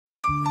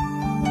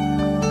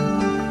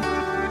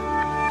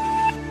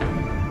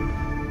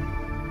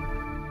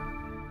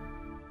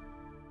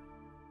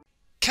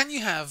can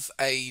you have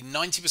a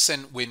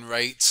 90% win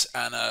rate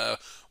and a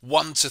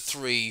 1 to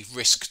 3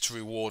 risk to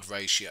reward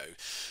ratio?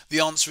 The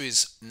answer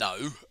is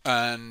no.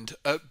 And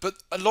but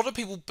a lot of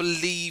people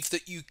believe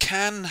that you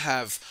can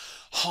have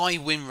high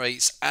win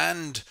rates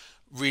and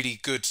really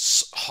good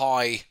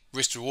high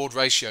risk to reward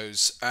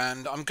ratios,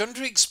 and I'm going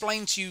to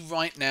explain to you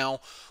right now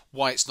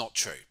why it's not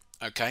true.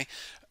 Okay.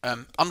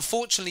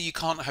 Unfortunately, you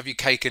can't have your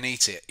cake and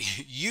eat it.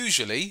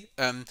 Usually,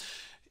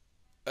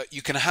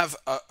 you can have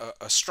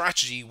a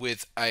strategy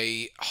with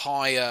a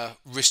higher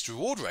risk to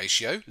reward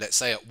ratio, let's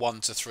say at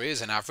 1 to 3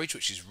 as an average,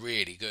 which is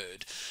really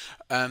good.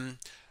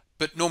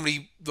 But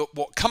normally,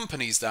 what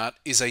accompanies that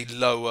is a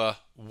lower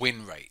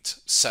win rate.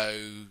 So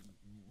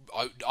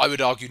I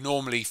would argue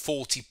normally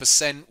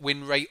 40%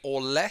 win rate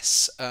or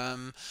less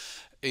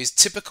is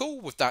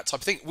typical with that type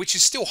of thing, which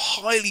is still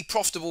highly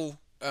profitable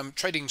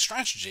trading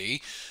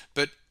strategy,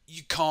 but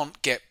you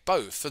can't get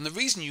both. And the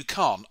reason you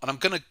can't, and I'm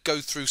going to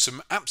go through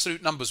some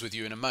absolute numbers with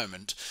you in a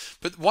moment,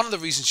 but one of the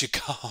reasons you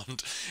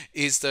can't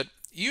is that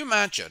you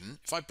imagine,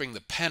 if I bring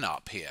the pen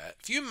up here,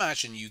 if you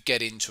imagine you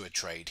get into a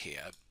trade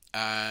here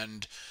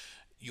and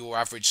your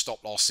average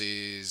stop loss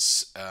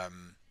is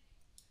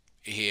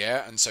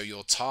here, and so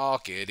your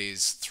target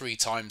is 3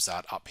 times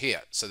that up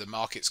here. So the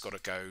market's got to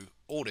go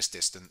all this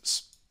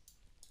distance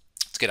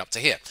to get up to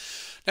here.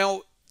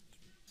 Now,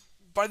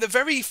 by the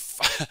very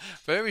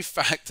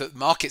fact that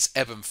markets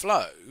ebb and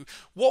flow,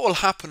 what will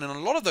happen on a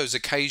lot of those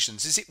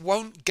occasions is it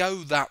won't go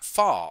that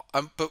far,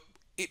 but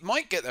it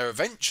might get there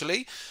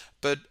eventually,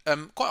 but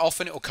quite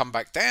often it will come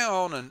back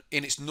down and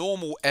in its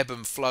normal ebb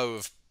and flow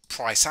of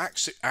price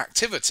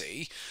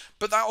activity,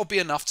 but that will be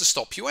enough to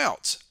stop you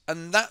out.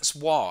 And that's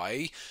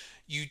why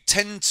you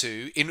tend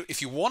to,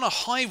 if you want a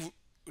high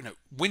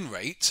win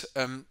rate,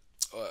 a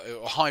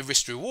high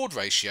risk to reward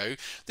ratio,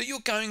 that you're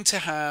going to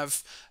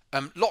have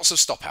lots of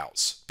stop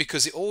outs,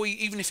 because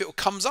even if it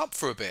comes up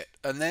for a bit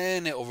and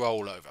then it'll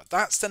roll over.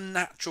 That's the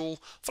natural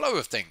flow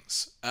of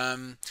things.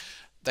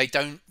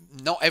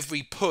 Not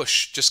every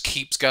push just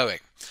keeps going.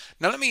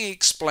 Now let me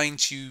explain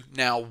to you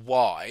now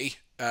why,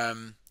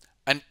 and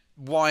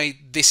why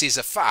this is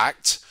a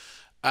fact,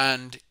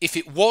 and if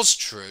it was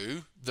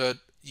true that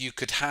you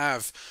could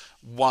have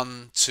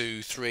 1,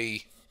 2,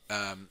 3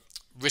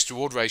 risk to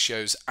reward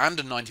ratios and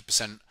a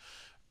 90%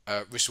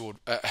 risk reward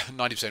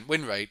 90%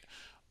 win rate,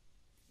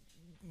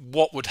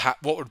 what would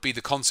be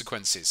the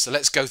consequences? So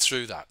let's go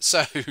through that.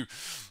 So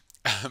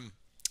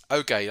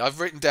okay, I've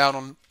written down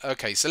on,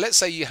 okay, so let's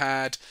say you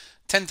had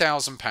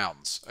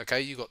 £10,000. Okay,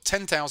 you got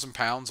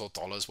 £10,000 or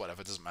dollars,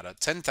 whatever, doesn't matter,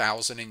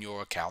 10,000 in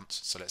your account.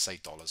 So let's say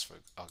dollars for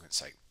argument's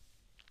sake,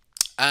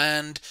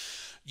 and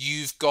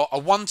you've got a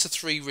 1 to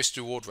 3 risk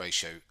to reward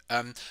ratio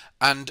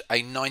and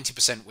a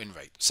 90% win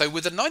rate. So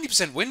with a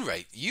 90% win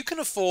rate, you can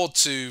afford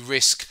to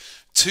risk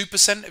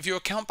 2% of your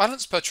account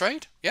balance per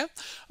trade. Yeah.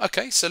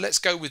 Okay, so let's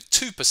go with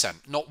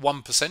 2%, not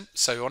 1%.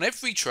 So on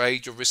every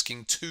trade, you're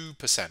risking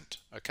 2%.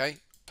 Okay,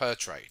 per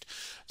trade.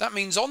 That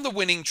means on the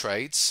winning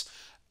trades,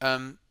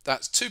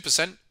 that's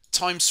 2%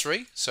 times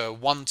 3. So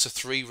 1 to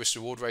 3 risk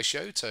reward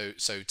ratio.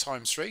 So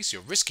times 3. So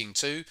you're risking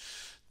 2.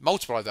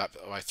 Multiply that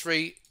by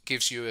 3.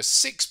 Gives you a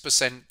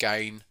 6%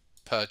 gain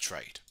per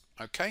trade.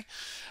 Okay,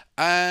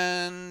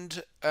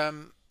 and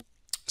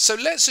so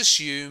let's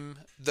assume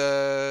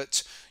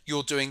that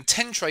you're doing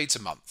 10 trades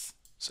a month.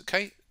 So,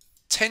 okay,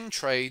 10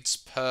 trades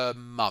per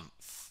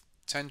month.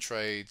 10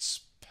 trades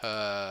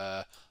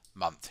per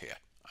month here.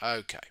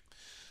 Okay,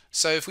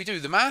 so if we do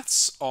the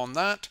maths on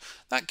that,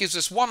 that gives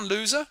us 1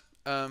 loser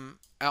out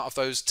of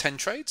those 10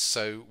 trades.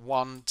 So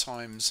 1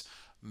 times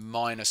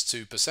minus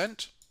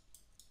 2%.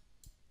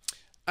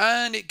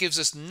 And it gives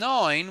us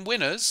 9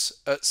 winners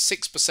at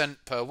 6%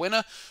 per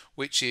winner,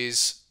 which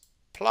is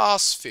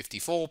plus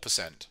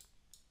 54%.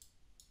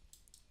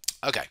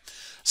 Okay,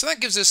 so that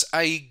gives us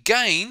a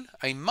gain,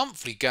 a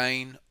monthly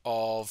gain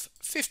of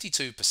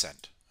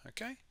 52%.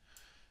 Okay,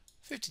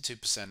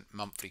 52%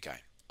 monthly gain.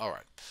 All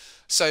right,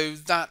 so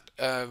that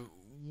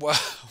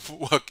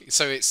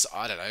so it's,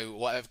 I don't know,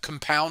 whatever,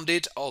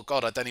 compounded. Oh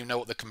God, I don't even know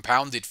what the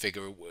compounded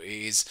figure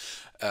is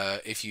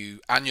if you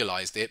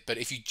annualized it. But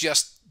if you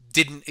just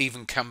didn't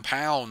even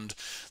compound,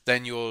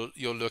 then you're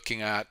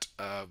looking at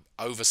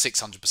over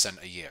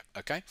 600% a year.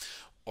 Okay,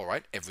 all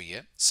right, every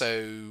year.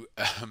 So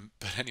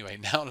but anyway,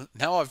 now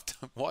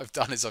what I've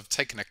done is I've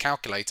taken a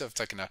calculator, I've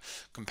taken a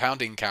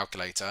compounding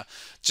calculator,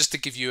 just to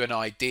give you an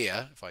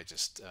idea. If I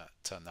just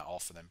turn that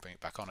off and then bring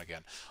it back on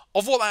again,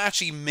 of what that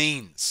actually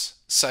means.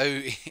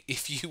 So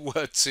if you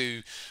were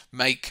to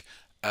make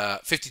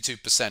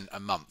 52% a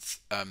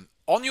month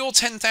on your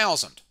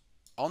 10,000,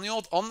 on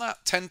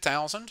that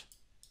 10,000.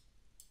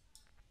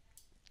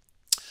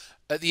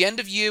 At the end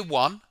of year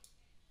 1,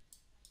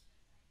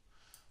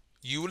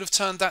 you will have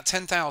turned that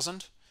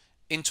 10,000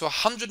 into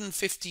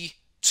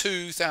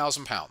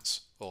 £152,000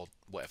 or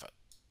whatever,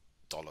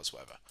 dollars,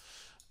 whatever,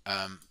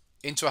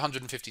 into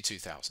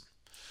 152,000.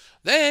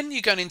 Then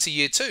you're going into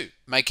year 2,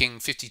 making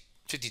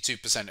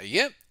 52% a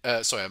year,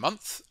 a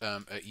month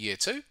at year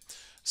 2.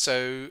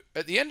 So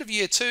at the end of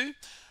year 2,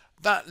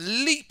 that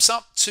leaps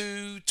up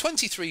to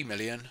 23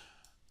 million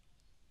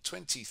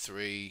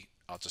 23,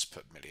 I'll just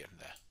put million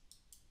there.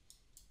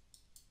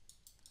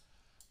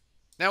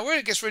 Now, where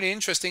it gets really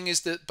interesting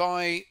is that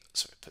sorry,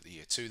 put the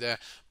year 2 there.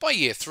 By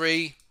year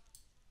 3,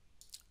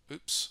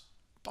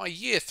 by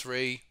year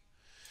 3,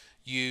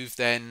 you've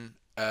then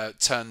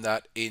turned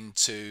that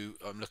into,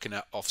 I'm looking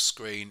at off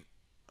screen,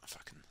 if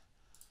I can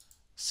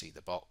see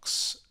the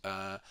box,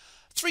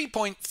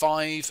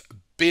 3.5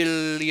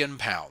 billion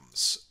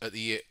pounds at the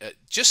year.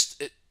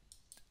 Just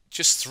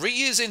 3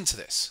 years into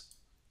this,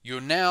 you're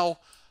now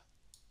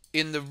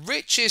in the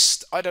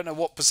richest, I don't know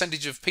what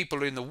percentage of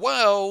people in the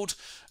world.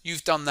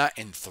 You've done that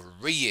in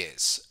 3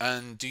 years.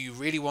 And do you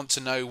really want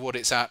to know what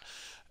it's at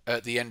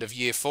the end of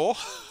year 4?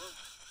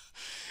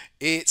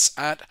 It's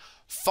at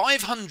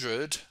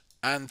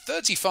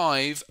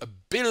 535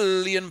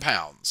 billion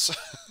pounds.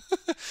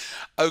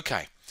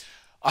 Okay.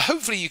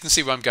 Hopefully you can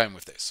see where I'm going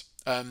with this.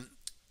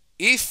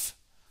 If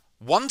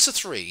 1 to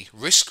 3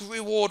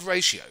 risk-reward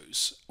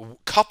ratios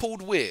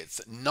coupled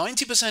with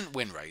 90%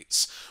 win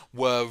rates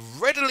were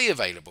readily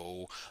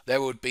available,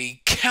 there would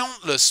be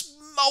countless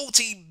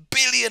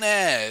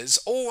multi-billionaires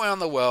all around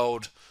the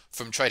world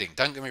from trading.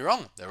 Don't get me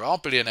wrong, there are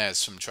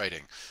billionaires from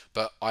trading,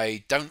 but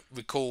I don't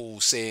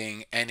recall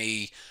seeing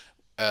any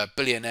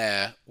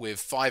billionaire with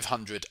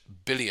 500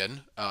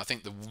 billion. I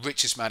think the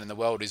richest man in the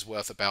world is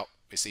worth about,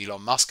 it's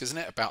Elon Musk, isn't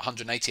it? About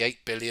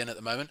 188 billion at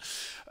the moment.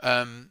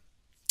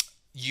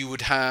 You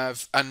would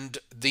have, and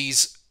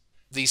these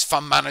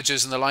fund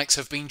managers and the likes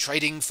have been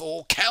trading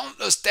for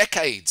countless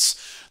decades.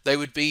 They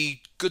would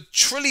be good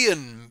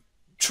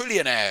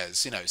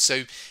trillionaires, you know.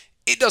 So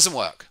it doesn't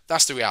work.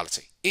 That's the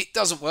reality. It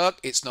doesn't work.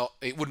 It's not.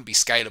 It wouldn't be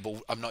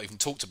scalable. I've not even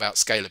talked about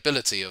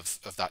scalability of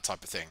that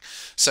type of thing.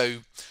 So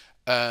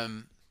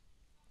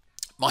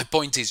my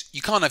point is,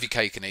 you can't have your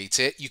cake and eat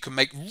it. You can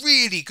make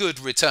really good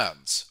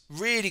returns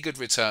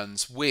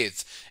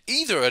with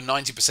either a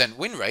 90%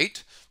 win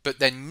rate. But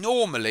then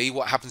normally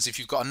what happens if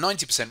you've got a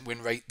 90%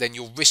 win rate, then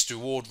your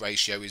risk-reward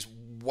ratio is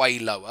way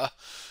lower.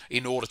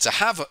 In order to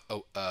have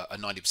a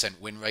 90%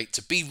 win rate,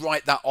 to be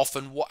right that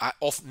often, what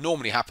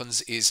normally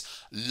happens is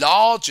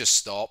larger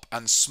stop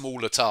and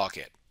smaller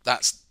target.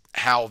 That's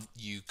how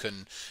you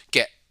can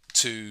get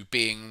to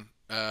being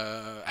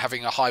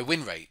having a high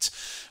win rate,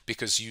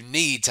 because you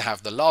need to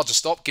have the larger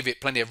stop, give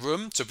it plenty of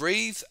room to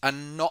breathe,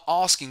 and not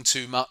asking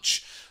too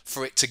much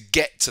for it to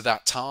get to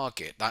that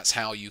target. That's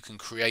how you can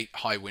create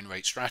high win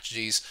rate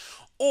strategies.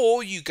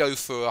 Or you go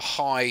for a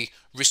high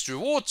risk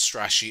reward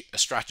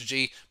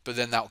strategy, but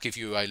then that'll give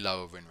you a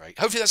lower win rate.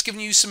 Hopefully that's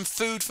given you some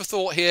food for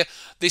thought here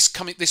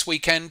this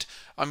weekend.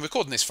 I'm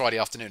recording this Friday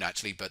afternoon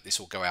actually, but this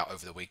will go out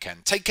over the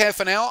weekend. Take care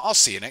for now. I'll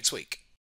see you next week.